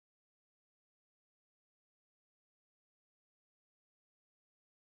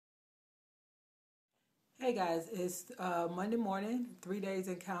Hey guys, it's Monday morning, 3 days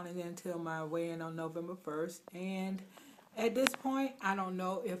and counting until my weigh-in on November 1st. And at this point, I don't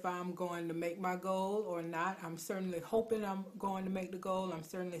know if I'm going to make my goal or not. I'm certainly hoping I'm going to make the goal. I'm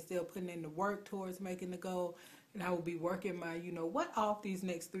certainly still putting in the work towards making the goal. And I will be working my, off these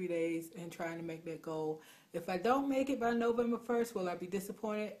next 3 days and trying to make that goal. If I don't make it by November 1st, will I be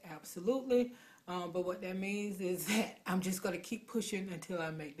disappointed? Absolutely. But what that means is that I'm just going to keep pushing until I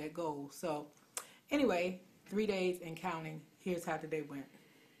make that goal. So anyway, 3 days and counting. Here's how today went.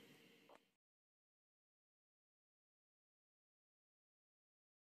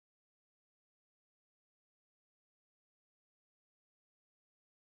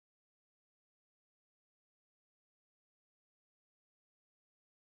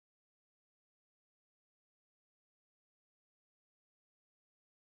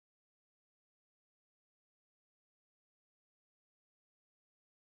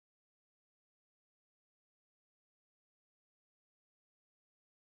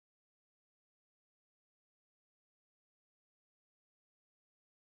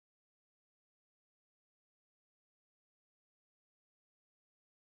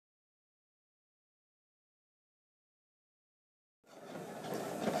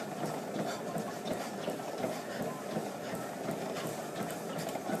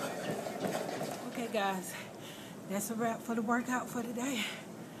 Okay, guys, that's a wrap for the workout for today.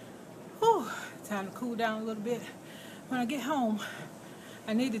 Whew, time to cool down a little bit. When I get home,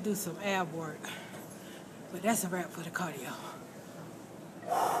 I need to do some ab work, but that's a wrap for the cardio.